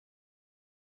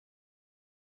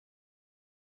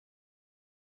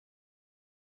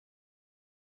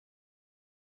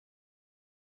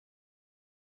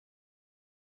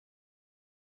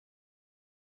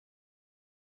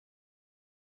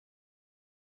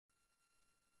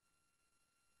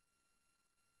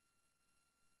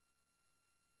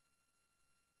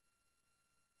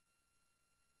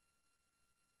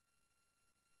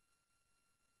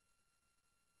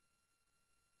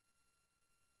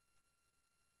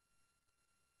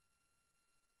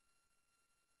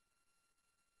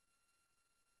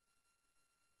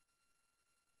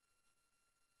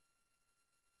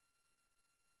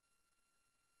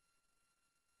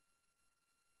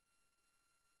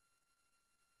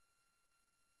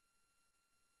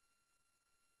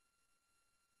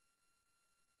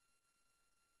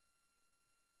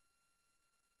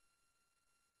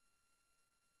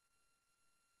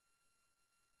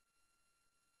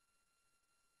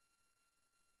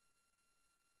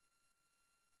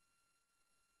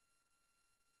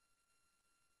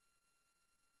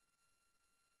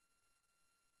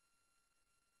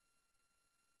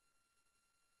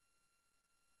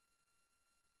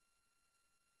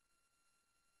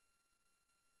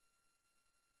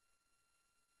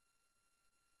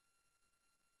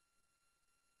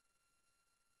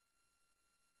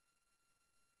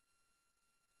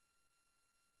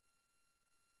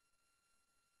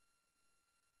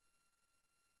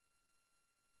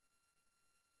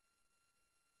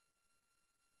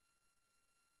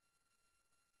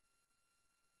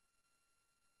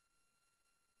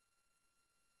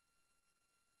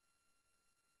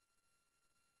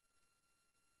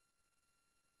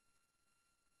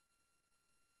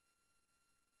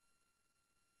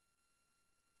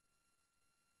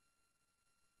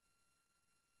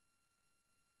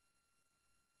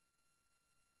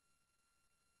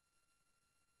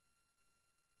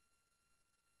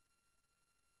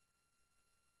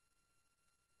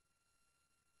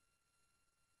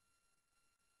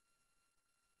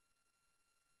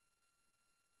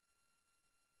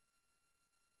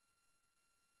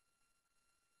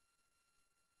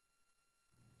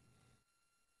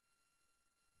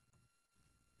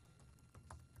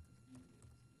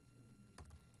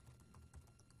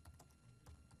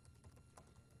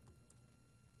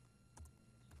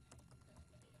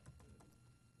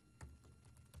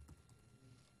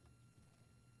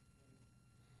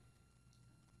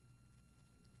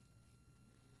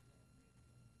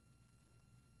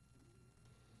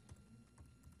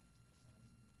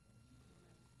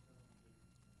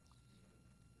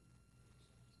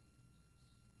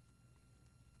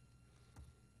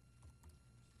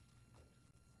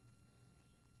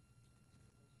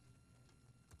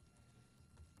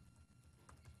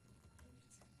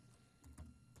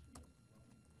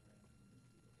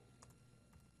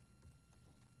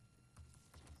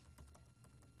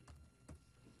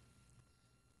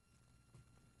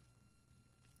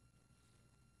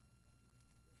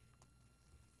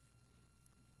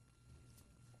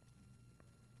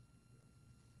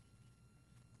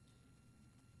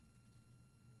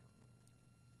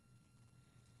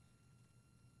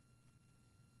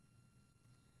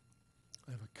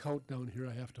countdown here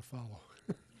I have to follow.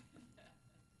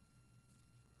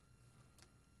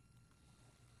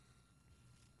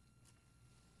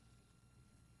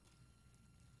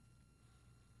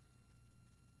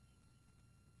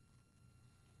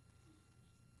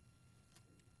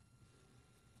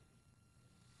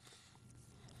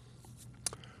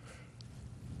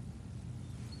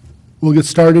 We'll get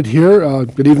started here.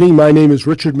 Good evening. My name is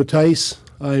Richard Mattice.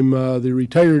 I'm the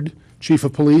retired Chief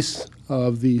of Police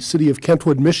of the City of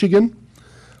Kentwood, Michigan.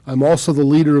 I'm also the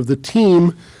leader of the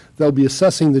team that'll be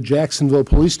assessing the Jacksonville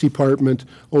Police Department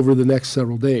over the next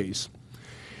several days.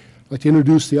 I'd like to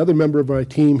introduce the other member of my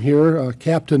team here,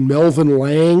 Captain Melvin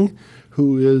Lang,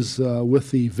 who is with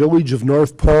the Village of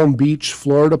North Palm Beach,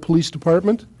 Florida Police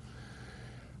Department.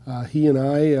 He and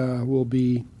I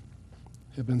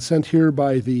have been sent here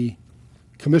by the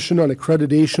Commission on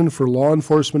Accreditation for Law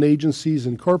Enforcement Agencies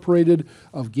Incorporated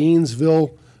of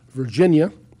Gainesville,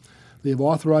 Virginia. They have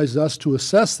authorized us to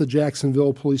assess the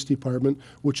Jacksonville Police Department,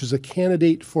 which is a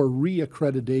candidate for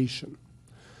re-accreditation.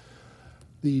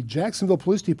 The Jacksonville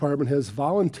Police Department has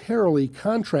voluntarily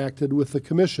contracted with the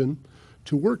Commission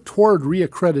to work toward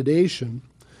re-accreditation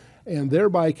and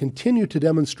thereby continue to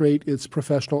demonstrate its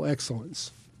professional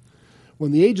excellence.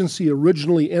 When the agency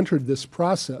originally entered this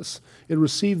process, it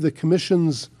received the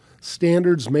Commission's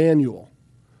Standards Manual,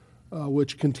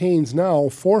 which contains now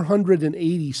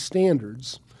 480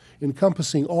 standards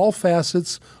encompassing all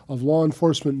facets of law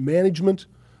enforcement management,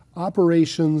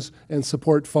 operations, and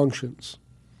support functions.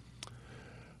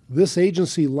 This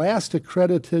agency last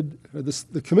accredited,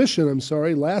 the Commission,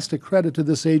 last accredited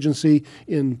this agency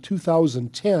in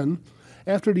 2010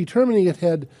 after determining it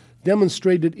had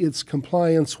demonstrated its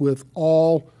compliance with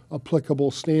all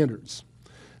applicable standards.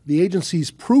 The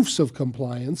agency's proofs of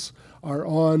compliance are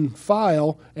on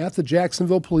file at the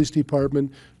Jacksonville Police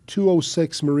Department,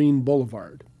 206 Marine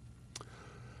Boulevard.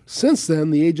 Since then,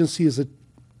 the agency has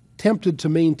attempted to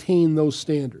maintain those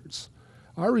standards.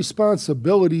 Our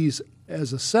responsibilities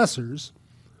as assessors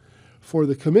for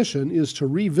the Commission is to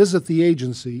revisit the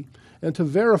agency and to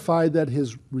verify that it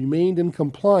has remained in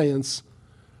compliance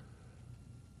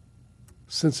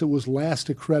since it was last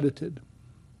accredited.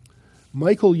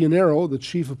 Michael Yanero, the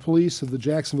Chief of Police of the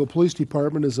Jacksonville Police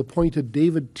Department, has appointed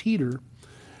David Teeter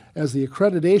as the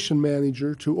accreditation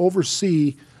manager to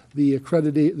oversee the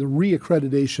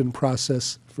re-accreditation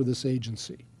process for this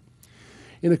agency.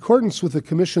 In accordance with the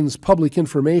Commission's public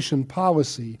information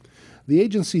policy, the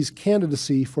agency's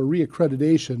candidacy for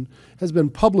re-accreditation has been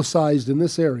publicized in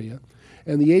this area,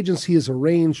 and the agency has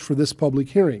arranged for this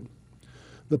public hearing.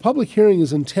 The public hearing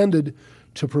is intended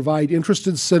to provide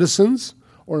interested citizens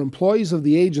or employees of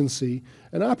the agency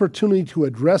an opportunity to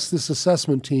address this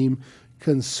assessment team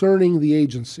concerning the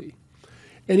agency.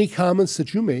 Any comments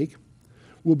that you make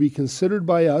will be considered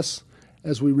by us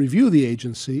as we review the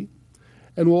agency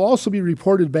and will also be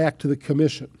reported back to the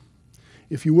Commission.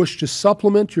 If you wish to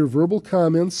supplement your verbal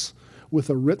comments with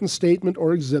a written statement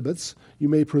or exhibits, you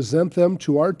may present them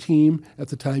to our team at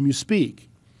the time you speak,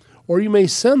 or you may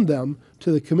send them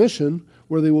to the Commission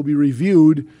where they will be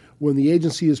reviewed when the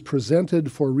agency is presented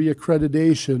for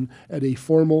re-accreditation at a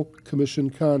formal Commission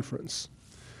conference.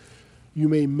 You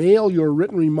may mail your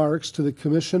written remarks to the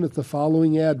Commission at the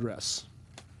following address,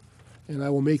 and I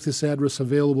will make this address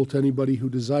available to anybody who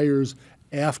desires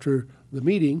after the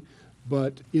meeting,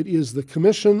 but it is the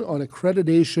Commission on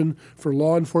Accreditation for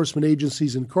Law Enforcement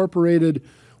Agencies Incorporated,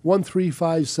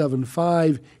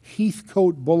 13575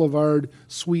 Heathcote Boulevard,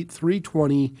 Suite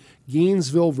 320,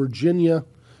 Gainesville, Virginia,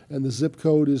 and the zip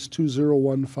code is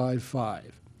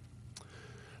 20155.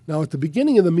 Now, at the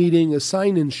beginning of the meeting, a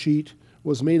sign-in sheet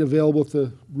was made available at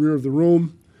the rear of the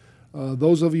room.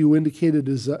 Those of you who indicated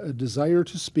a desire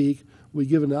to speak, we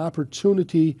give an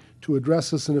opportunity to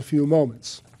address us in a few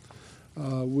moments.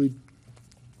 We'd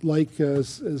like,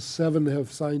 as 7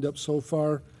 have signed up so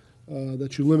far,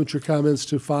 that you limit your comments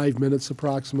to 5 minutes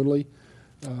approximately.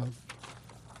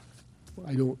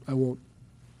 I won't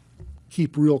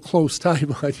keep real close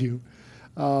time on you.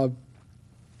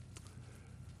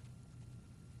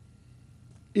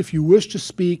 If you wish to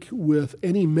speak with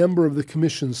any member of the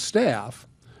Commission's staff,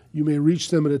 you may reach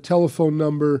them at a telephone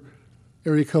number,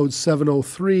 area code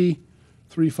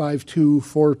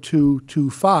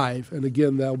 703-352-4225. And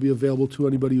again, that will be available to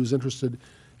anybody who's interested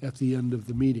at the end of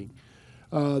the meeting.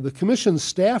 The Commission's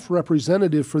staff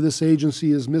representative for this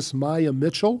agency is Miss Maya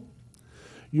Mitchell.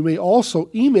 You may also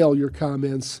email your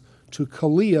comments to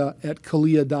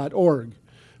kalia@kalia.org,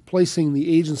 placing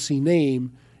the agency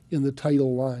name in the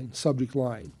title line, subject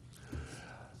line.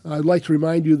 I'd like to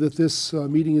remind you that this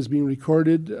meeting is being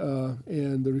recorded,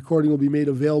 and the recording will be made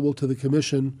available to the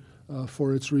Commission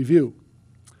for its review.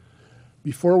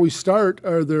 Before we start,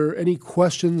 are there any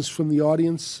questions from the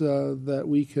audience that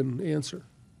we can answer?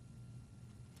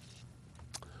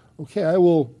 Okay, I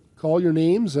will call your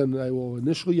names, and I will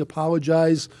initially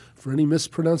apologize for any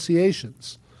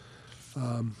mispronunciations.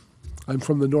 I'm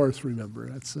from the north, remember.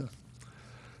 That's a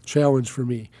challenge for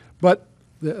me. But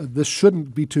this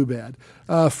shouldn't be too bad.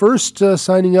 First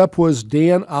signing up was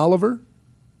Dan Oliver.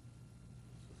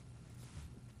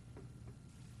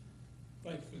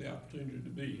 Thanks for the opportunity to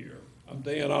be here. I'm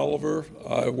Dan Oliver.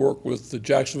 I work with the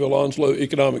Jacksonville-Onslow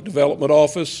Economic Development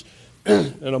Office,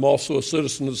 and I'm also a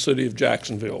citizen of the city of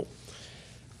Jacksonville.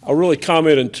 I'll really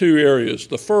comment in two areas.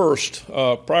 The first,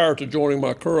 prior to joining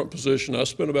my current position, I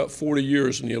spent about 40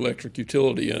 years in the electric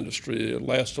utility industry. The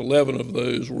last 11 of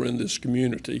those were in this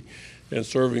community and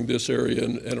serving this area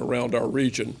and around our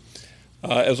region.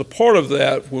 As a part of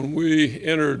that, when we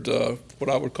entered what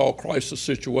I would call crisis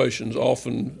situations,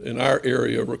 often in our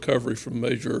area, recovery from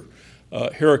major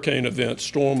hurricane events,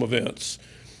 storm events,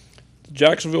 the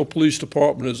Jacksonville Police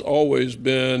Department has always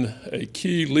been a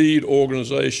key lead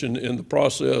organization in the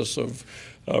process of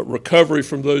recovery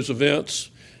from those events.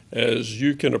 As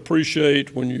you can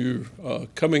appreciate, when you're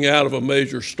coming out of a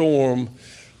major storm,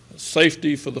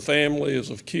 safety for the family is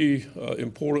of key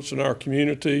importance in our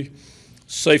community.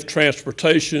 Safe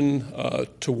transportation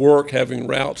to work, having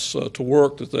routes to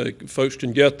work that folks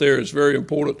can get there is very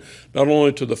important, not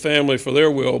only to the family for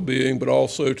their well-being, but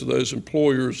also to those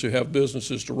employers who have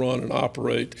businesses to run and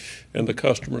operate and the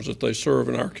customers that they serve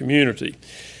in our community.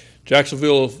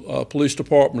 Jacksonville Police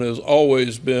Department has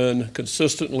always been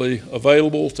consistently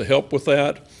available to help with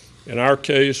that. In our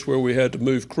case, where we had to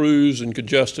move crews in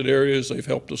congested areas, they've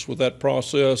helped us with that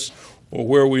process, or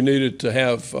where we needed to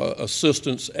have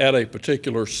assistance at a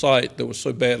particular site that was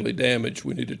so badly damaged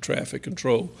we needed traffic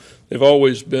control. They've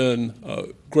always been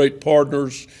great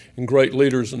partners and great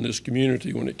leaders in this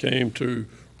community when it came to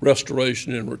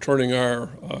restoration and returning our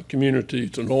community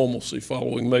to normalcy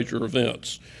following major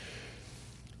events.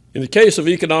 In the case of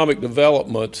economic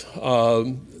development,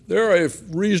 there are a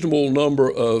reasonable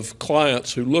number of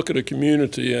clients who look at a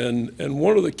community, and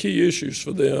one of the key issues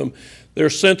for them, they're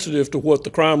sensitive to what the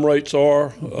crime rates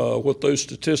are, what those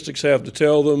statistics have to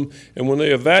tell them, and when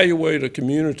they evaluate a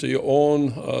community on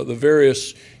the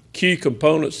various key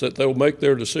components that they'll make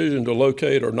their decision to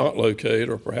locate or not locate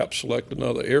or perhaps select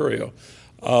another area.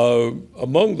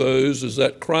 Among those is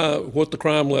that what the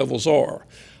crime levels are.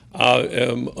 I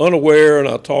am unaware, and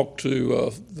I talked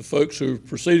to the folks who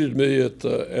preceded me at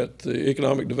the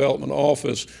Economic Development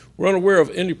Office, we're unaware of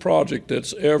any project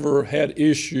that's ever had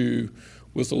issue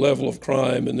with the level of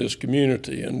crime in this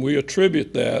community. And we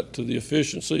attribute that to the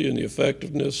efficiency and the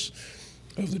effectiveness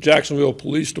of the Jacksonville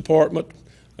Police Department.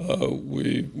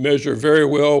 We measure very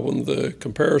well when the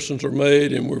comparisons are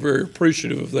made, and we're very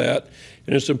appreciative of that.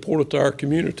 And it's important to our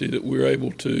community that we're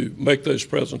able to make those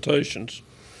presentations.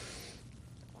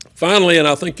 Finally, and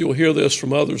I think you'll hear this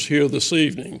from others here this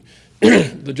evening,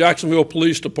 the Jacksonville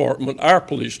Police Department, our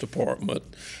police department,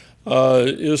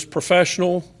 is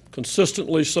professional,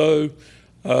 consistently so.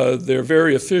 They're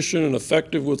very efficient and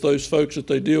effective with those folks that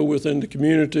they deal with in the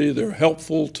community. They're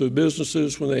helpful to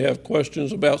businesses when they have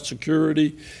questions about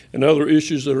security and other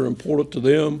issues that are important to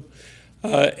them.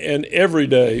 And every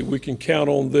day we can count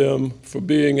on them for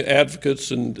being advocates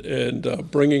and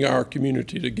bringing our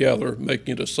community together,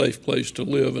 making it a safe place to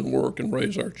live and work and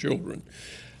raise our children.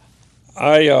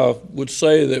 I would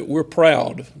say that we're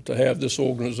proud to have this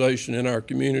organization in our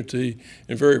community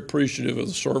and very appreciative of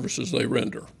the services they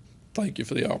render. Thank you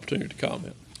for the opportunity to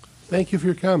comment. Thank you for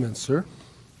your comments, sir.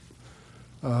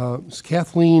 Ms.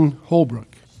 Kathleen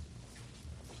Holbrook.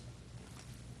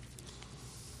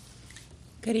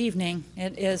 Good evening.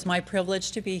 It is my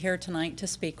privilege to be here tonight to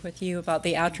speak with you about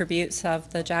the attributes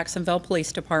of the Jacksonville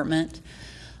Police Department.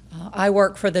 I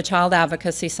work for the Child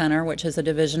Advocacy Center, which is a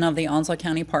division of the Onslow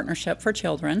County Partnership for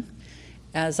Children.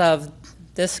 As of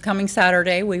this coming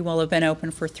Saturday, we will have been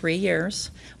open for 3 years,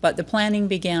 but the planning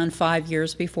began 5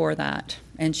 years before that,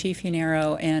 and Chief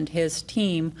Unero and his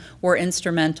team were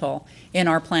instrumental in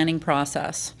our planning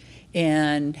process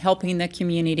in helping the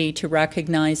community to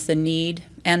recognize the need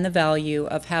and the value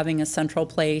of having a central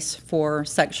place for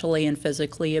sexually and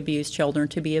physically abused children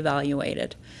to be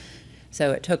evaluated.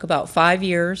 So it took about 5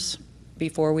 years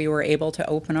before we were able to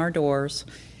open our doors.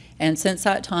 And since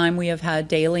that time, we have had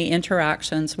daily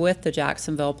interactions with the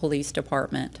Jacksonville Police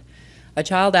Department. A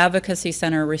child advocacy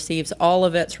center receives all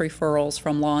of its referrals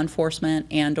from law enforcement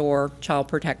and/or child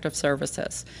protective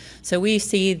services. So we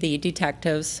see the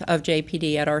detectives of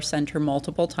JPD at our center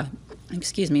multiple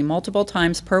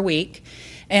times per week,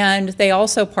 and they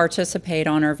also participate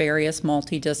on our various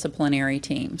multidisciplinary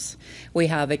teams. We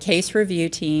have a case review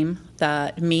team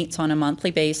that meets on a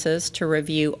monthly basis to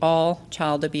review all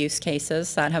child abuse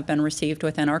cases that have been received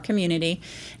within our community,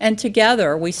 and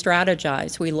together we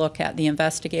strategize. We look at the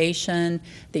investigation,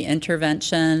 the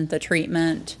intervention, the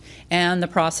treatment, and the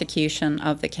prosecution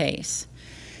of the case.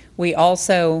 We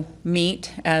also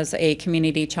meet as a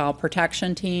community child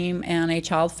protection team and a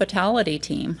child fatality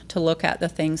team to look at the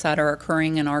things that are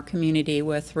occurring in our community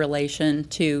with relation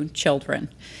to children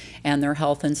and their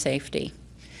health and safety.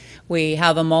 We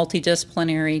have a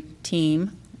multidisciplinary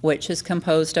team which is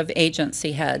composed of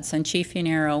agency heads, and Chief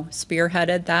Unero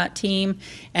spearheaded that team,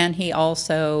 and he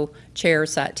also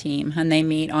chairs that team, and they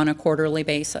meet on a quarterly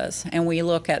basis. And we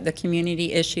look at the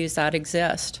community issues that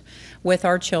exist with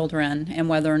our children and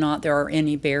whether or not there are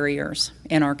any barriers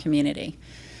in our community.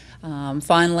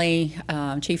 Finally,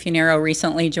 Chief Unero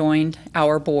recently joined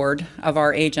our board of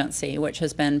our agency, which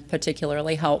has been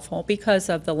particularly helpful because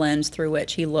of the lens through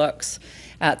which he looks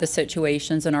at the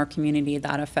situations in our community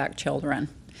that affect children.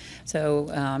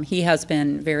 So he has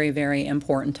been very, very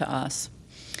important to us.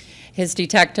 His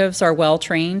detectives are well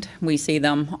trained. We see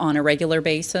them on a regular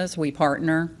basis. We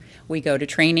partner. We go to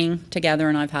training together,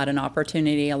 and I've had an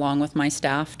opportunity along with my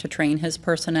staff to train his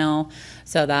personnel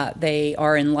so that they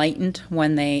are enlightened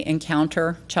when they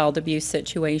encounter child abuse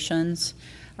situations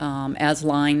as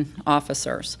line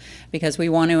officers, because we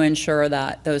want to ensure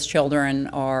that those children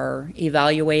are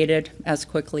evaluated as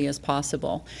quickly as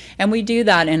possible. And we do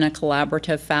that in a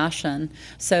collaborative fashion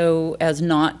so as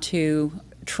not to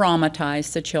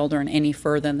traumatize the children any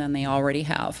further than they already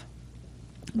have.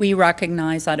 We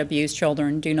recognize that abused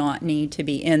children do not need to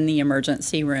be in the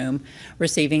emergency room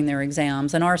receiving their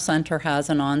exams, and our center has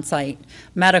an on-site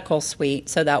medical suite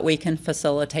so that we can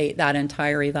facilitate that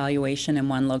entire evaluation in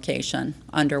one location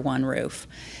under one roof.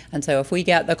 And so if we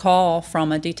get the call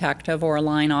from a detective or a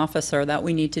line officer that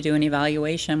we need to do an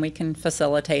evaluation, we can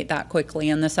facilitate that quickly.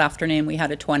 And this afternoon we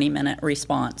had a 20-minute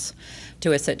response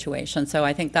to a situation. So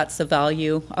I think that's the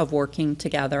value of working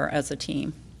together as a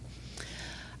team.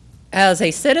 As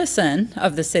a citizen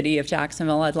of the city of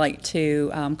Jacksonville, I'd like to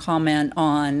comment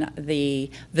on the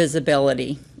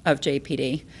visibility of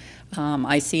JPD.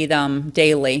 I see them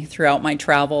daily throughout my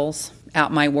travels,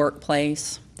 at my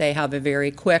workplace. They have a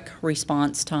very quick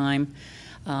response time.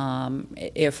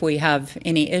 If we have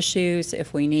any issues,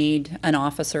 if we need an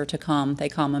officer to come, they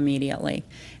come immediately,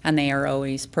 and they are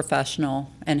always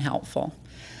professional and helpful.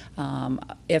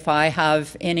 If I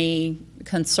have any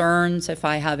concerns, if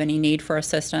I have any need for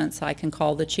assistance, I can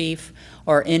call the chief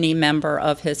or any member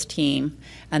of his team,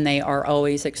 and they are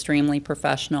always extremely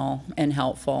professional and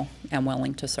helpful and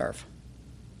willing to serve.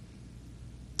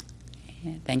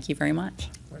 And thank you very much.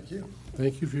 Thank you.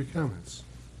 Thank you for your comments.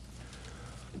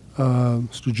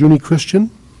 Mr. Juni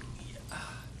Christian.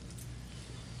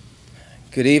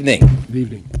 Good evening. Good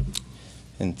evening.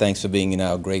 And thanks for being in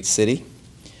our great city.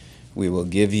 We will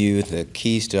give you the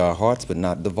keys to our hearts, but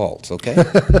not the vaults, okay?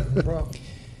 No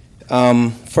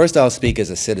problem. First, I'll speak as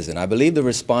a citizen. I believe the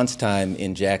response time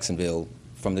in Jacksonville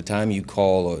from the time you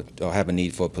call or have a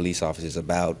need for a police officer is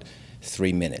about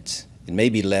 3 minutes. It may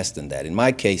be less than that. In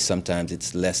my case, sometimes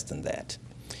it's less than that.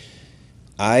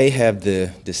 I have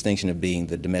the distinction of being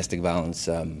the domestic violence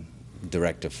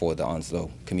director for the Onslow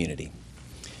community.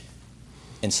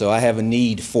 And so I have a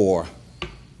need for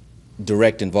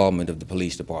direct involvement of the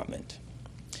police department.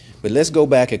 But let's go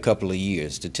back a couple of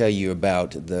years to tell you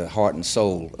about the heart and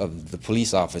soul of the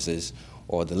police officers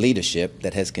or the leadership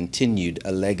that has continued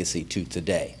a legacy to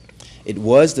today. It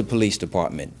was the police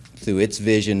department, through its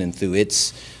vision and through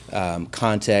its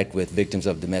contact with victims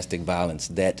of domestic violence,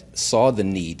 that saw the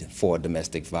need for a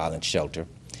domestic violence shelter.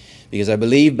 Because I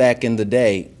believe back in the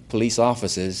day, police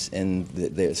officers, and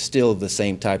they're still the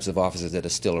same types of officers that are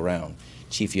still around,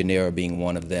 Chief Unero being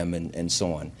one of them, and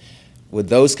so on, with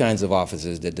those kinds of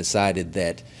officers that decided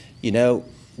that, you know,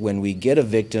 when we get a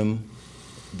victim,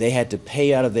 they had to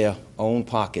pay out of their own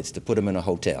pockets to put them in a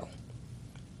hotel.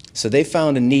 So they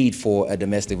found a need for a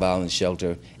domestic violence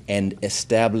shelter and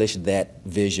established that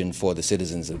vision for the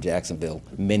citizens of Jacksonville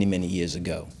many, many years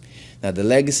ago. Now, the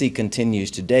legacy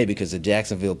continues today because the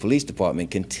Jacksonville Police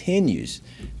Department continues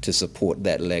to support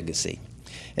that legacy.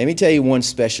 Let me tell you one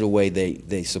special way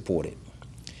they support it.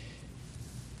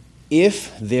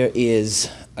 If there is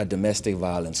a domestic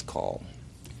violence call,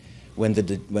 when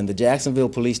the Jacksonville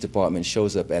Police Department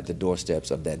shows up at the doorsteps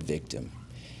of that victim,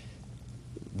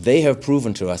 they have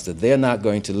proven to us that they're not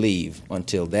going to leave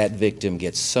until that victim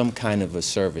gets some kind of a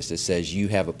service that says you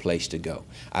have a place to go,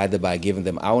 either by giving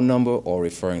them our number or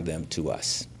referring them to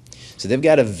us. So they've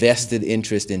got a vested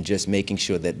interest in just making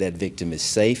sure that that victim is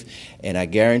safe, and I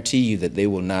guarantee you that they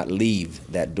will not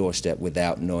leave that doorstep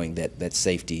without knowing that that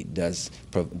safety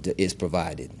is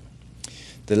provided.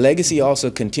 The legacy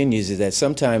also continues is that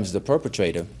sometimes the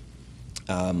perpetrator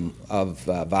of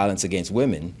violence against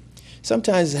women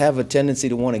sometimes have a tendency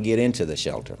to want to get into the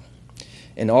shelter.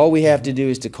 And all we have to do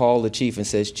is to call the chief and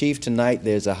says, Chief, tonight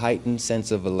there's a heightened sense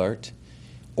of alert.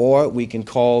 Or we can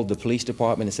call the police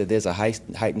department and say, there's a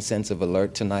heightened sense of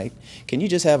alert tonight. Can you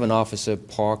just have an officer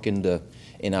park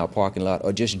in our parking lot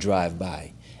or just drive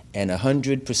by? And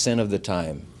 100% of the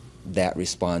time, that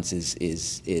response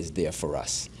is there for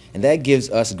us. And that gives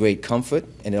us great comfort,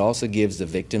 and it also gives the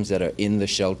victims that are in the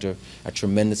shelter a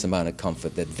tremendous amount of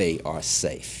comfort that they are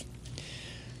safe.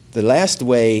 The last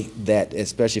way that,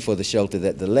 especially for the shelter,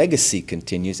 that the legacy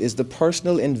continues is the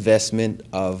personal investment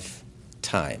of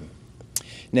time.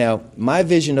 Now, my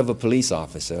vision of a police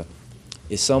officer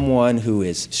is someone who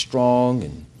is strong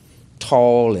and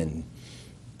tall and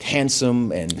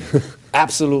handsome and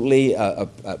absolutely,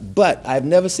 but I've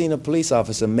never seen a police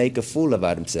officer make a fool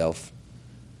about himself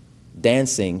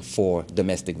dancing for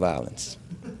domestic violence.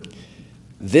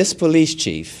 This police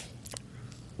chief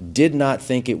did not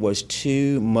think it was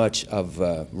too much of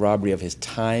a robbery of his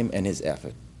time and his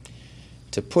effort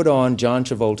to put on John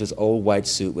Travolta's old white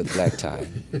suit with black tie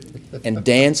and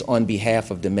dance on behalf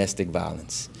of domestic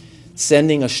violence,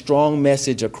 sending a strong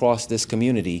message across this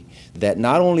community that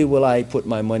not only will I put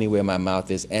my money where my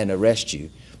mouth is and arrest you,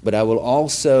 but I will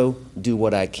also do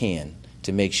what I can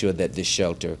to make sure that this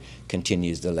shelter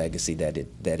continues the legacy that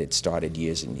it started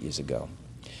years and years ago.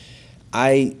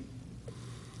 I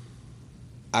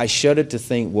shudder to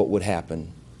think what would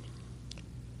happen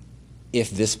if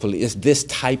this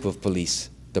type of police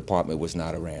department was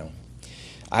not around.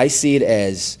 I see it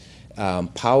as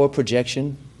power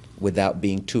projection without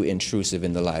being too intrusive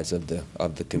in the lives of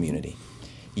the community.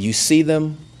 You see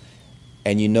them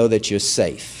and you know that you're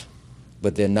safe,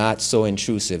 but they're not so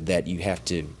intrusive that you have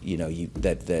to,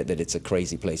 that it's a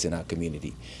crazy place in our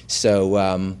community.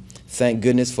 So thank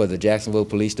goodness for the Jacksonville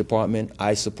Police Department.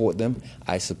 I support them.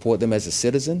 I support them as a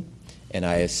citizen, and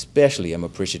I especially am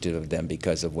appreciative of them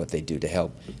because of what they do to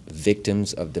help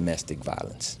victims of domestic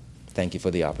violence. Thank you for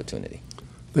the opportunity.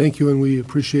 Thank you, and we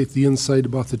appreciate the insight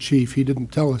about the chief. He didn't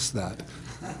tell us that.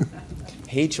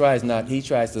 He tries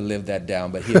to live that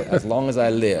down, but as long as I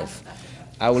live,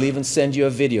 I will even send you a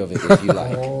video of it if you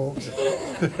like. Oh.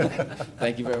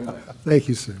 Thank you very much. Thank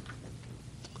you, sir.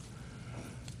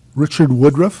 Richard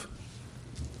Woodruff.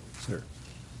 Sir.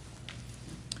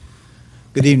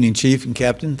 Good evening, Chief and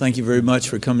Captain. Thank you very much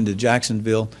for coming to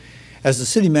Jacksonville. As the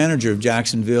city manager of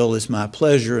Jacksonville, it's my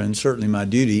pleasure and certainly my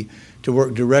duty to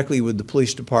work directly with the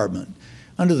police department.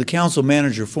 Under the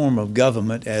council-manager form of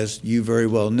government, as you very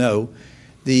well know,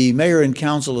 the mayor and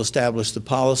council establish the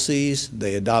policies,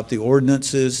 they adopt the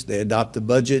ordinances, they adopt the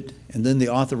budget, and then they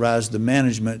authorize the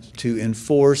management to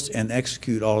enforce and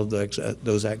execute all of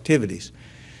those activities.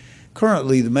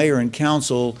 Currently, the mayor and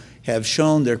council have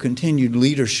shown their continued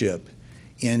leadership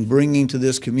in bringing to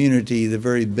this community the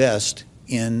very best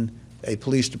in a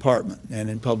police department and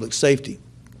in public safety.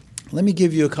 Let me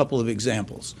give you a couple of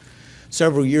examples.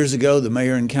 Several years ago, the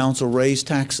mayor and council raised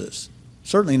taxes.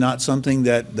 Certainly not something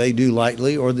that they do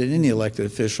lightly or that any elected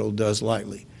official does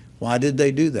lightly. Why did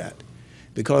they do that?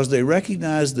 Because they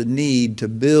recognized the need to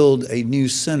build a new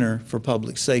center for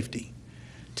public safety.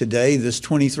 Today, this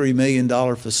 $23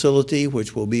 million facility,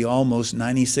 which will be almost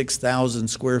 96,000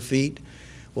 square feet,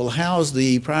 will house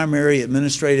the primary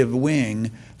administrative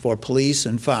wing for police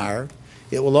and fire.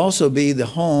 It will also be the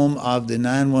home of the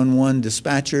 911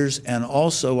 dispatchers and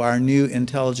also our new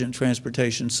intelligent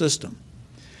transportation system.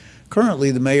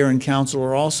 Currently, the mayor and council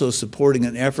are also supporting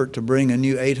an effort to bring a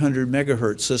new 800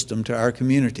 megahertz system to our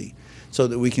community so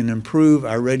that we can improve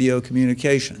our radio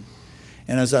communication.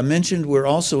 And as I mentioned, we're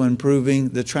also improving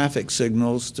the traffic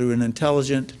signals through an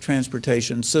intelligent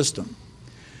transportation system.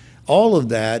 All of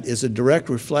that is a direct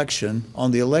reflection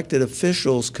on the elected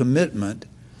officials' commitment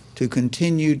to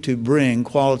continue to bring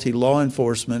quality law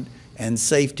enforcement and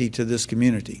safety to this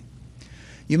community.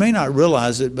 You may not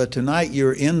realize it, but tonight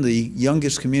you're in the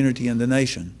youngest community in the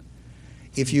nation.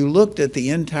 If you looked at the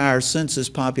entire census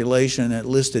population and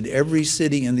listed every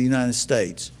city in the United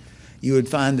States, you would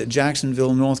find that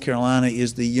Jacksonville, North Carolina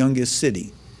is the youngest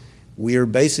city. We are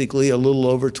basically a little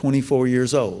over 24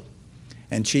 years old.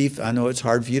 And Chief, I know it's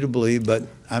hard for you to believe, but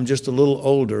I'm just a little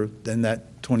older than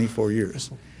that 24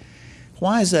 years.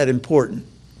 Why is that important?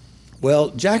 Well,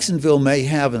 Jacksonville may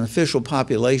have an official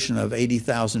population of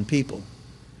 80,000 people,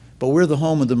 but we're the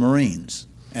home of the Marines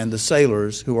and the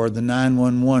sailors who are the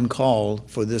 911 call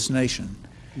for this nation.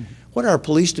 What our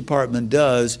police department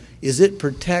does is it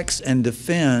protects and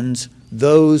defends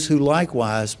those who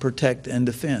likewise protect and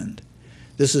defend.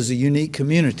 This is a unique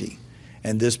community,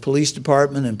 and this police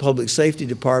department and public safety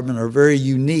department are very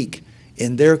unique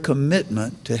in their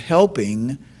commitment to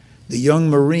helping the young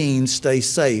Marines stay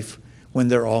safe when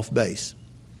they're off base.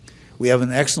 We have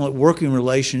an excellent working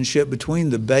relationship between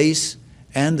the base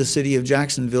and the city of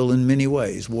Jacksonville in many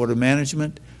ways: water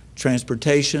management,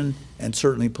 transportation, and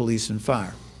certainly police and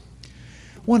fire.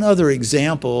 One other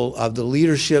example of the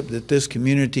leadership that this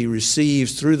community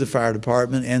receives through the fire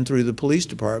department and through the police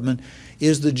department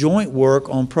is the joint work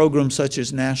on programs such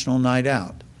as National Night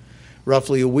Out.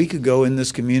 Roughly a week ago in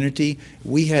this community,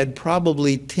 we had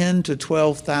probably 10,000 to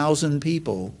 12,000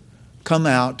 people come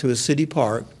out to a city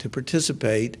park to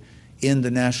participate in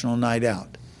the National Night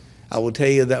Out. I will tell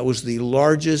you that was the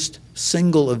largest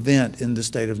single event in the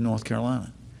state of North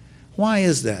Carolina. Why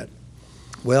is that?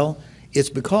 Well, it's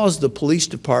because the police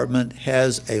department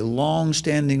has a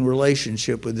long-standing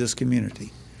relationship with this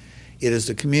community. It is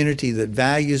the community that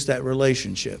values that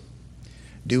relationship.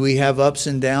 Do we have ups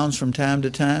and downs from time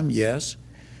to time? Yes.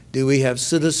 Do we have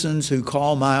citizens who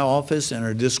call my office and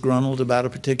are disgruntled about a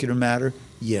particular matter?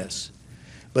 Yes.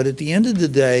 But at the end of the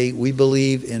day, we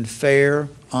believe in fair,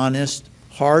 honest,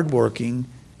 hardworking,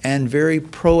 and very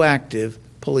proactive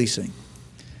policing.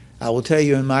 I will tell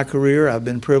you, in my career, I've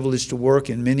been privileged to work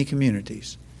in many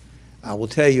communities. I will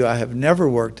tell you, I have never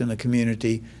worked in a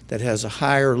community that has a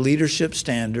higher leadership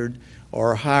standard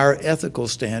or a higher ethical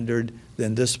standard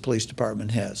than this police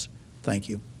department has. Thank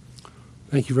you.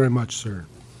 Thank you very much, sir.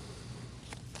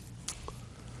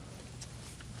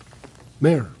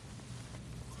 Mayor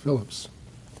Phillips.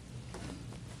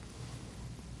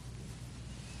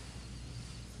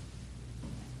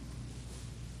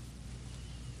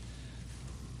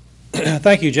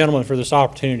 Thank you, gentlemen, for this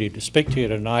opportunity to speak to you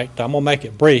tonight. I'm going to make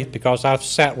it brief because I've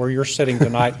sat where you're sitting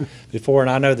tonight before, and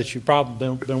I know that you've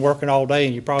probably been working all day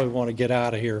and you probably want to get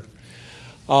out of here.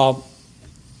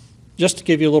 Just to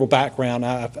give you a little background,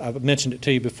 I've mentioned it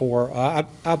to you before.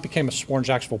 I became a sworn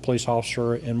Jacksonville police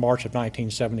officer in March of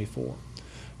 1974.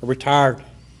 I retired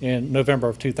in November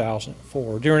of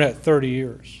 2004. During that 30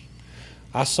 years,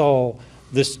 I saw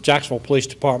this Jacksonville Police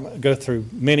Department go through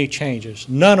many changes,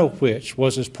 none of which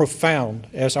was as profound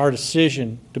as our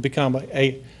decision to become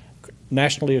a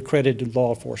nationally accredited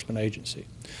law enforcement agency.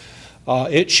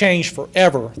 It changed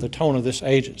forever the tone of this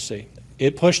agency.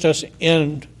 It pushed us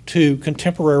into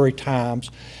contemporary times,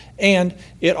 and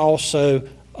it also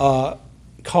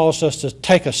caused us to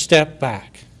take a step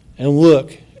back and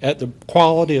look at the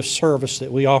quality of service that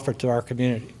we offer to our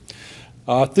community.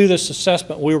 Through this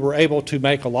assessment, we were able to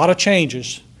make a lot of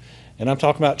changes, and I'm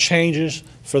talking about changes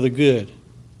for the good.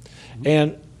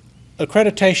 And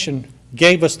accreditation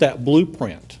gave us that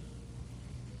blueprint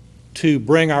to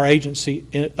bring our agency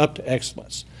up to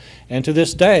excellence. And to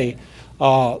this day,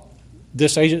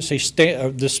 this agency,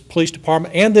 this police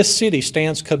department, and this city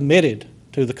stands committed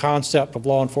to the concept of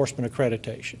law enforcement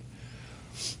accreditation.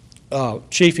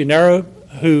 Chief Yanero,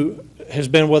 who has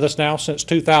been with us now since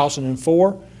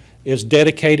 2004, is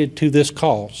dedicated to this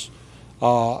cause.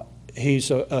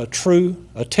 He's a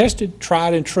tested,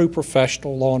 tried and true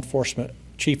professional law enforcement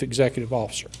chief executive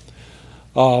officer.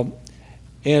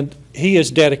 And he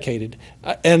is dedicated.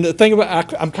 And the thing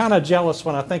about, I'm kind of jealous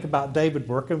when I think about David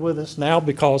working with us now,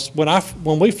 because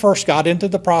when we first got into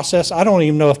the process, I don't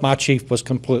even know if my chief was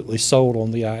completely sold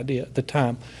on the idea at the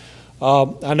time.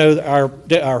 I know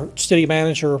that our city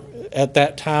manager at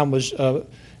that time is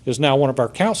now one of our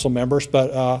council members,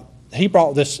 but he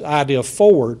brought this idea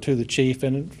forward to the chief,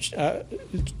 and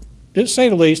to say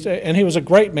the least, and he was a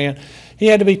great man. He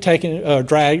had to be taken,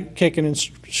 dragged, kicking and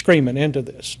screaming into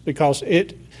this, because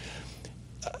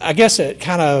I guess it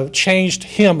kind of changed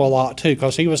him a lot too,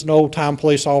 because he was an old-time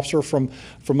police officer from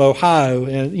Ohio,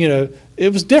 and you know,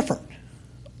 it was different,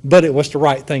 but it was the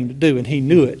right thing to do, and he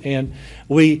knew it. And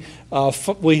we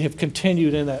have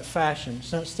continued in that fashion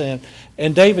since then.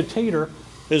 And David Teeter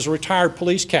is a retired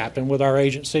police captain with our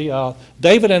agency.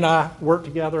 David and I worked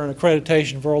together in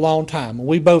accreditation for a long time.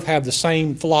 We both have the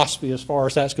same philosophy as far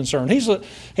as that's concerned. He's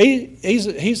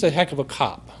a heck of a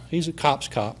cop. He's a cop's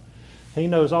cop. He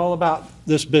knows all about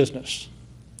this business.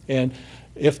 And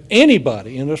if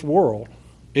anybody in this world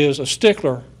is a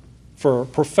stickler for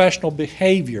professional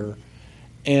behavior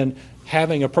and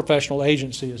having a professional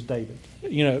agency, is David.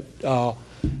 You know,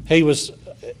 he was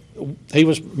he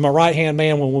was my right-hand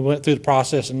man when we went through the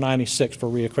process in '96 for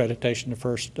reaccreditation, the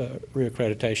first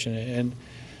reaccreditation.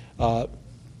 And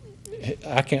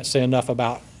I can't say enough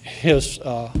about his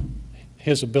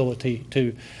ability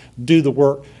to do the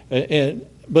work.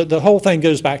 But the whole thing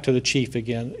goes back to the chief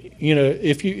again. You know,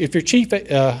 if your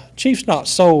chief's not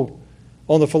sold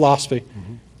on the philosophy,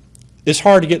 it's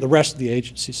hard to get the rest of the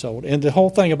agency sold. And the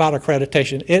whole thing about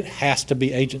accreditation, it has to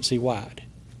be agency-wide.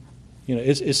 You know,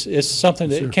 it's something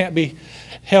that can't be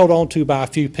held on to by a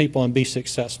few people and be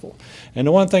successful. And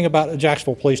the one thing about the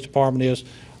Jacksonville Police Department is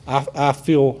I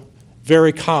feel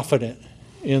very confident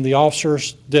in the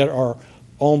officers that are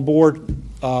on board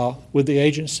with the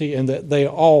agency, and that they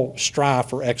all strive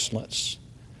for excellence.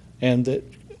 And that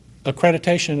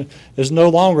accreditation is no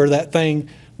longer that thing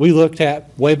we looked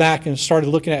at way back and started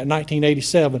looking at in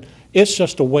 1987. It's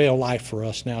just a way of life for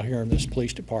us now here in this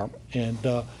police department. And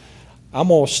I'm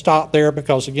going to stop there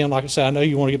because, again, like I said, I know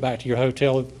you want to get back to your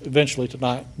hotel eventually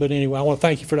tonight. But anyway, I want to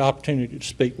thank you for the opportunity to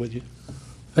speak with you.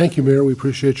 Thank you, Mayor. We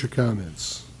appreciate your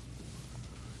comments.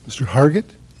 Mr. Hargett?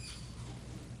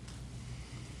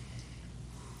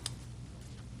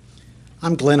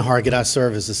 I'm Glenn Hargett. I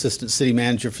serve as Assistant City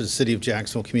Manager for the City of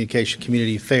Jacksonville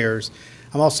Community Affairs.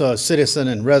 I'm also a citizen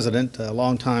and resident, a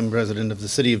longtime resident of the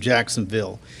City of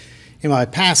Jacksonville. In my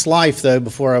past life, though,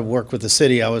 before I worked with the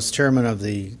city, I was chairman of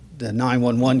the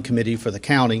 911 committee for the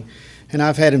county, and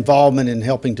I've had involvement in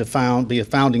helping to be a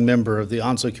founding member of the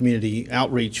Onslow Community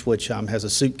Outreach, which has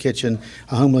a soup kitchen,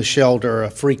 a homeless shelter,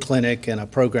 a free clinic, and a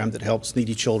program that helps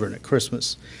needy children at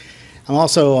Christmas. I'm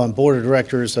also on board of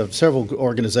directors of several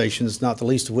organizations, not the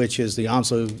least of which is the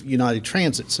Onslow United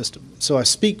Transit System. So I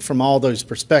speak from all those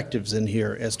perspectives in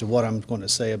here as to what I'm going to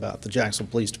say about the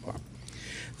Jacksonville Police Department.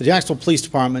 The Jacksonville Police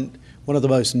Department, one of the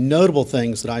most notable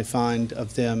things that I find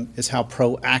of them is how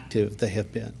proactive they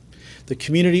have been. The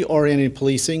community-oriented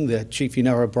policing that Chief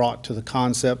Unera brought to the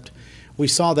concept, we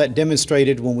saw that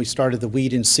demonstrated when we started the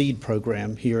Weed and Seed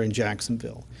program here in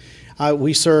Jacksonville.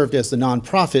 We served as the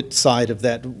nonprofit side of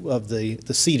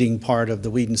the seeding part of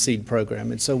the Weed and Seed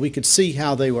program, and so we could see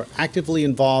how they were actively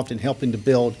involved in helping to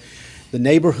build the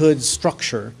neighborhood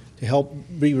structure to help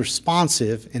be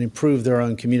responsive and improve their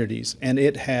own communities, and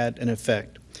it had an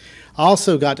effect. I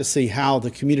also got to see how the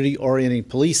community-oriented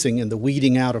policing and the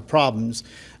weeding out of problems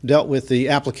dealt with the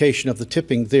application of the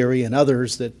tipping theory and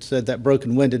others that said that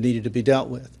broken window needed to be dealt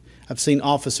with. I've seen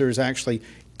officers actually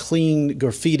clean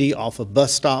graffiti off of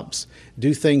bus stops,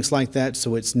 do things like that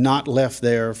so it's not left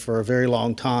there for a very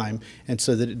long time and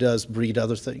so that it does breed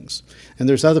other things. And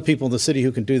there's other people in the city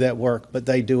who can do that work, but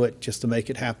they do it just to make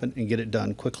it happen and get it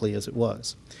done quickly as it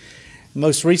was.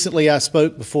 Most recently, I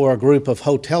spoke before a group of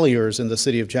hoteliers in the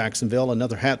city of Jacksonville.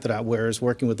 Another hat that I wear is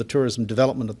working with the Tourism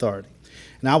Development Authority.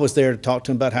 And I was there to talk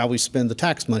to them about how we spend the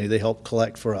tax money they help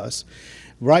collect for us.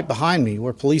 Right behind me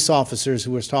were police officers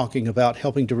who were talking about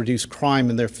helping to reduce crime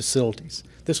in their facilities.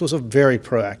 This was a very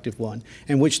proactive one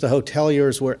in which the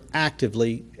hoteliers were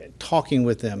actively talking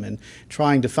with them and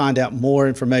trying to find out more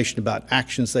information about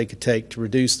actions they could take to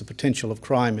reduce the potential of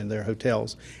crime in their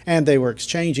hotels. And they were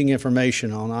exchanging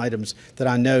information on items that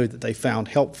I know that they found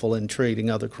helpful in treating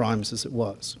other crimes as it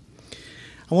was.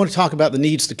 I want to talk about the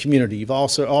needs of the community. You've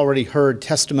also already heard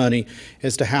testimony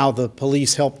as to how the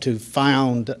police helped to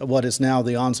found what is now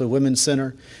the Onslow Women's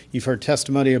Center. You've heard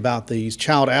testimony about the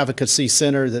Child Advocacy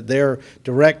Center, that their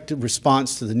direct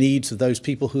response to the needs of those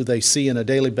people who they see on a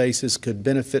daily basis could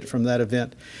benefit from that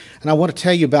event. And I want to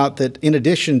tell you about that in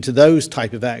addition to those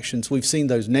type of actions, we've seen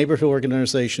those neighborhood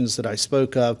organizations that I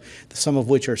spoke of, some of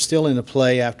which are still in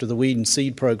play after the Weed and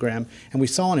Seed program, and we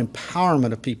saw an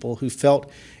empowerment of people who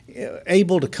felt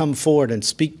able to come forward and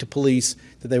speak to police,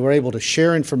 that they were able to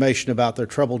share information about their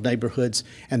troubled neighborhoods,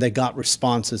 and they got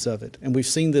responses of it. And we've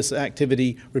seen this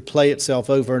activity replay itself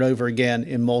over and over again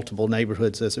in multiple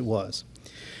neighborhoods as it was.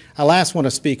 I last want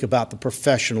to speak about the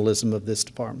professionalism of this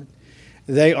department.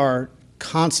 They are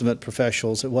consummate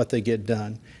professionals at what they get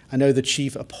done. I know the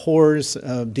chief abhors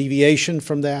deviation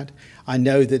from that. I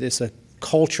know that it's a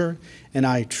culture, and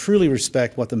I truly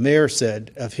respect what the mayor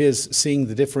said of his seeing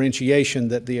the differentiation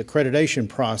that the accreditation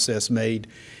process made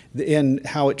in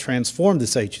how it transformed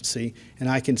this agency. And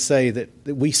I can say that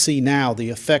we see now the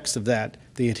effects of that,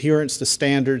 the adherence to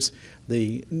standards,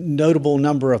 the notable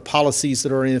number of policies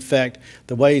that are in effect,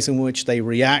 the ways in which they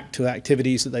react to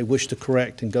activities that they wish to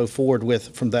correct and go forward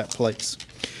with from that place.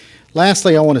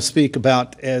 Lastly, I want to speak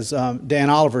about, as Dan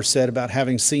Oliver said, about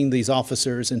having seen these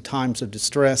officers in times of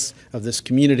distress of this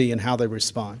community and how they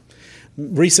respond.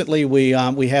 Recently, we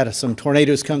had some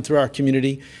tornadoes come through our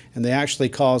community, and they actually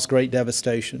caused great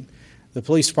devastation. The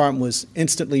police department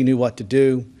instantly knew what to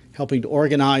do. helping to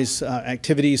organize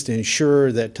activities to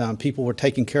ensure that people were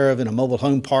taken care of in a mobile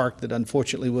home park that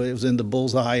unfortunately was in the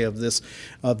bullseye of this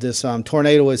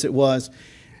tornado as it was.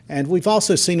 And we've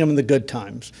also seen them in the good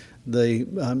times.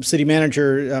 The city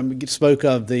manager spoke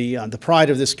of the pride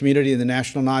of this community in the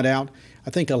National Night Out. I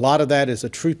think a lot of that is a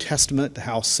true testament to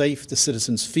how safe the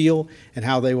citizens feel and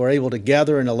how they were able to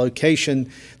gather in a location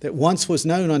that once was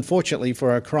known, unfortunately,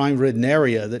 for a crime-ridden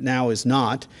area that now is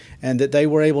not, and that they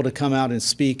were able to come out and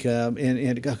speak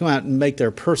and come out and make their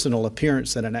personal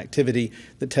appearance at an activity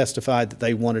that testified that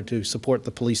they wanted to support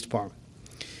the police department.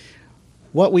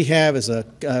 What we have is a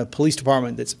police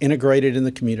department that's integrated in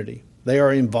the community. They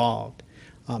are involved.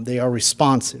 They are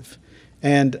responsive.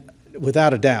 And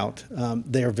without a doubt,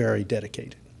 they are very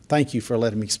dedicated. Thank you for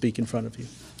letting me speak in front of you.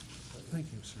 Thank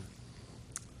you, sir.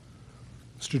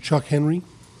 Mr. Chuck Henry.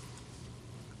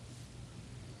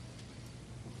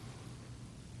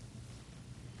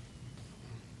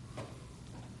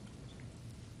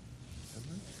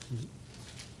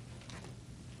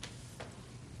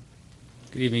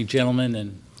 Good evening, gentlemen,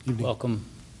 and welcome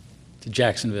to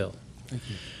Jacksonville. Thank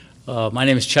you. My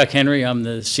name is Chuck Henry. I'm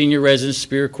the senior resident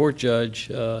Superior Court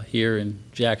judge here in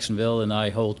Jacksonville, and I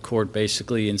hold court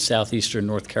basically in southeastern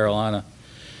North Carolina.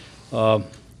 I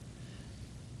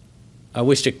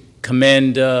wish to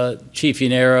commend Chief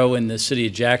Yanero and the city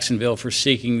of Jacksonville for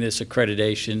seeking this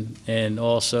accreditation and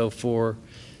also for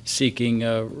seeking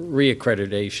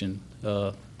reaccreditation.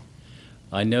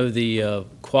 I know the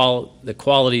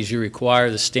qualities you require,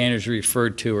 the standards you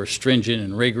referred to are stringent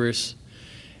and rigorous,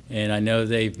 and I know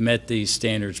they've met these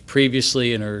standards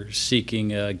previously and are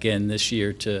seeking again this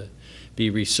year to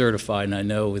be recertified, and I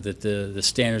know that the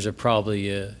standards have probably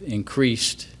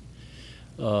increased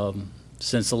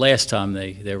since the last time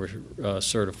they were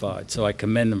certified, so I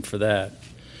commend them for that.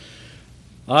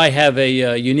 I have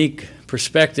a unique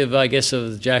perspective, I guess,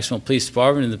 of the Jacksonville Police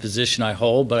Department and the position I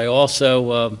hold, but I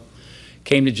also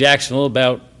came to Jacksonville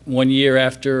about 1 year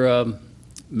after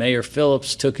Mayor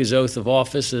Phillips took his oath of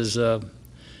office as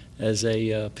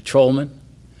a patrolman.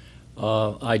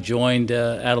 I joined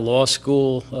out of law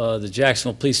school the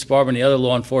Jacksonville Police Department and the other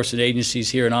law enforcement agencies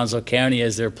here in Onslow County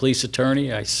as their police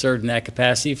attorney. I served in that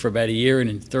capacity for about a year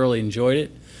and thoroughly enjoyed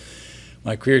it.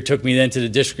 My career took me then to the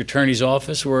district attorney's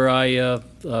office where I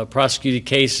prosecuted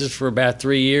cases for about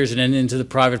 3 years, and then into the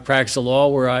private practice of law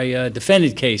where I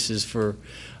defended cases for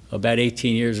about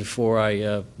 18 years before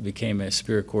I became a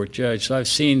Superior Court judge. So I've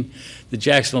seen the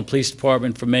Jacksonville Police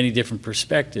Department from many different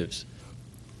perspectives.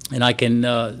 And I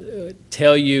can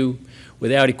tell you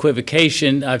without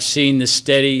equivocation, I've seen the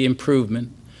steady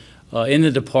improvement in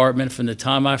the department from the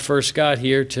time I first got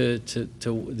here to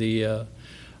the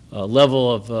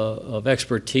level of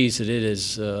expertise that it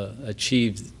has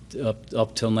achieved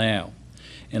up till now.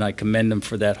 And I commend them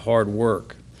for that hard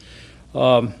work.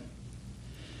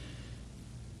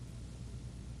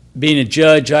 Being a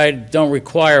judge, I don't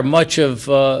require much of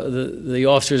the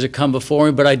officers that come before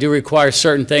me, but I do require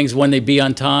certain things. One, they be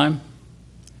on time.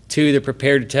 Two, they're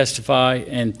prepared to testify.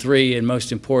 And three, and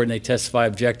most important, they testify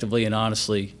objectively and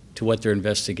honestly to what their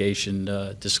investigation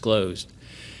disclosed.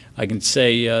 I can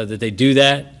say that they do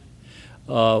that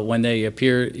when they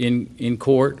appear in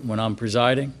court, when I'm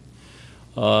presiding.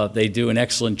 They do an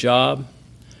excellent job,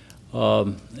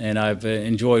 and I've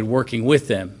enjoyed working with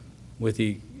them. With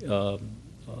the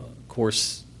of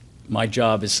course, my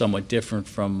job is somewhat different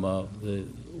from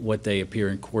what they appear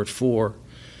in court for.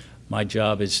 My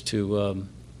job is to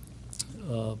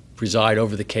preside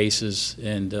over the cases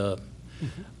and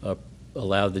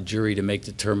allow the jury to make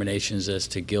determinations as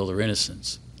to guilt or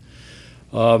innocence.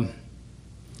 But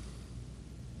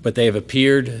they have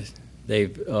appeared,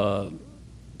 they've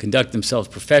conducted themselves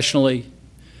professionally.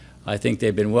 I think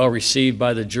they've been well received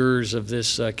by the jurors of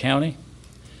this county,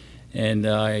 and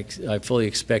I fully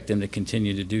expect them to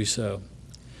continue to do so.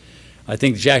 I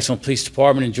think the Jacksonville Police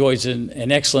Department enjoys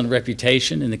an excellent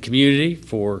reputation in the community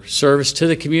for service to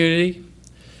the community,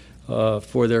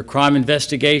 for their crime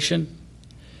investigation,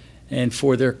 and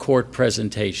for their court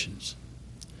presentations.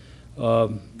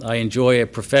 I enjoy a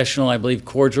professional, I believe,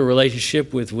 cordial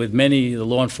relationship with many of the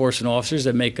law enforcement officers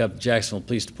that make up the Jacksonville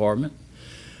Police Department.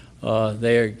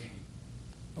 They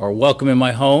are welcome in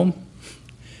my home.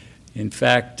 In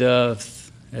fact, at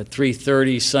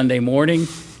 3:30 Sunday morning,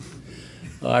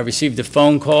 I received a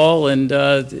phone call, and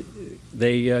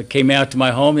they came out to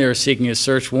my home. They were seeking a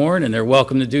search warrant, and they're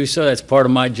welcome to do so. That's part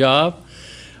of my job.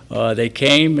 They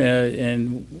came,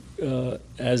 and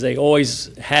as they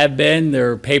always have been,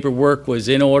 their paperwork was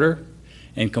in order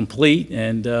and complete,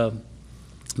 and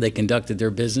they conducted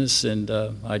their business, and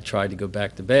I tried to go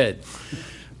back to bed.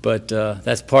 But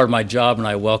that's part of my job, and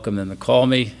I welcome them to call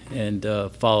me and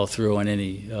follow through on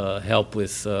any help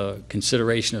with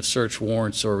consideration of search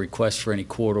warrants or requests for any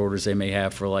court orders they may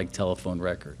have for, like, telephone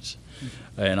records.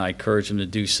 And I encourage them to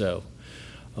do so.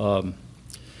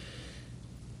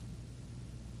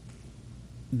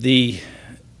 The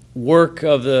work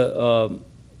of the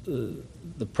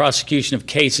prosecution of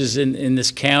cases in this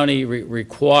county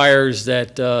requires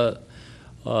that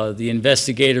the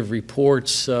investigative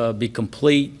reports be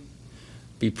complete,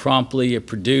 be promptly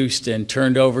produced and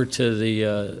turned over to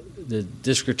the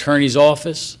district attorney's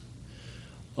office,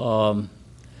 to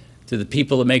the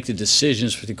people that make the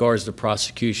decisions with regards to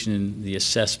prosecution and the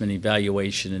assessment,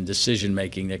 evaluation, and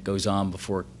decision-making that goes on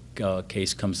before a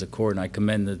case comes to court. And I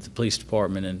commend the police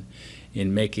department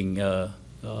in making,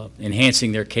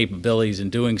 enhancing their capabilities in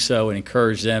doing so, and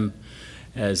encourage them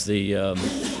as the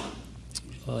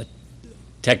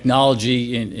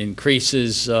technology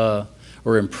increases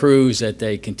or improves, that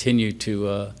they continue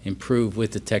to improve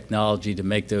with the technology to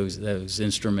make those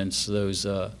instruments, those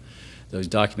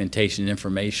documentation and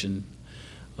information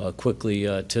quickly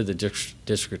to the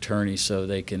district attorney, so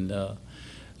they can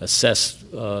assess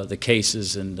the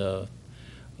cases and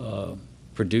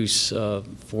produce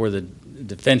for the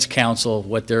defense counsel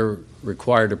what they're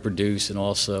required to produce, and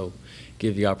also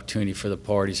give the opportunity for the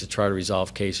parties to try to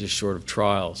resolve cases short of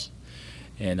trials.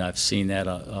 And I've seen that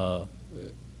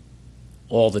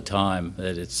all the time,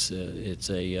 that it's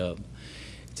a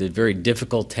very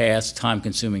difficult task,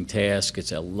 time-consuming task.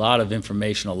 It's a lot of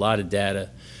information, a lot of data,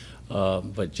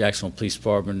 but Jacksonville Police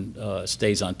Department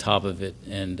stays on top of it,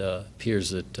 and appears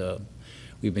that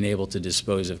we've been able to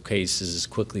dispose of cases as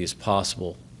quickly as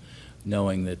possible,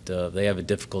 knowing that they have a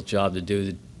difficult job to do.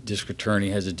 The district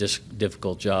attorney has a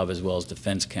difficult job, as well as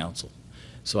defense counsel.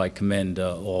 So I commend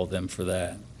all of them for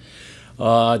that.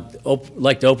 I'd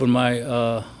like to open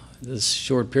my this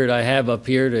short period I have up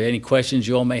here to any questions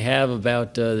you all may have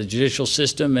about the judicial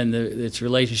system and its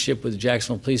relationship with the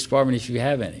Jacksonville Police Department, if you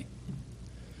have any.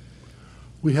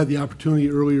 We had the opportunity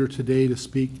earlier today to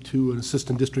speak to an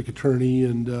assistant district attorney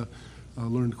and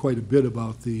learned quite a bit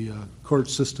about the court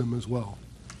system as well.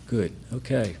 Good.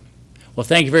 Okay. Well,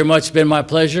 thank you very much. It's been my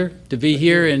pleasure to be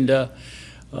here, and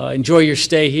enjoy your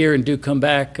stay here, and do come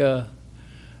back.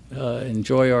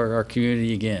 Enjoy our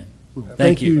community again.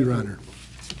 Thank you, Your Honor.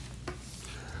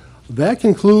 That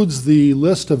concludes the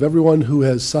list of everyone who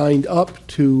has signed up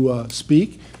to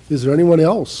speak. Is there anyone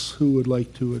else who would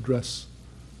like to address?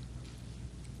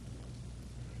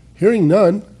 Hearing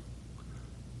none,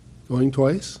 going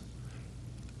twice,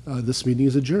 this meeting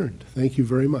is adjourned. Thank you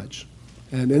very much.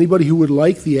 And anybody who would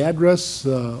like the address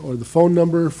or the phone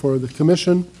number for the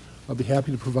commission, I'll be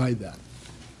happy to provide that.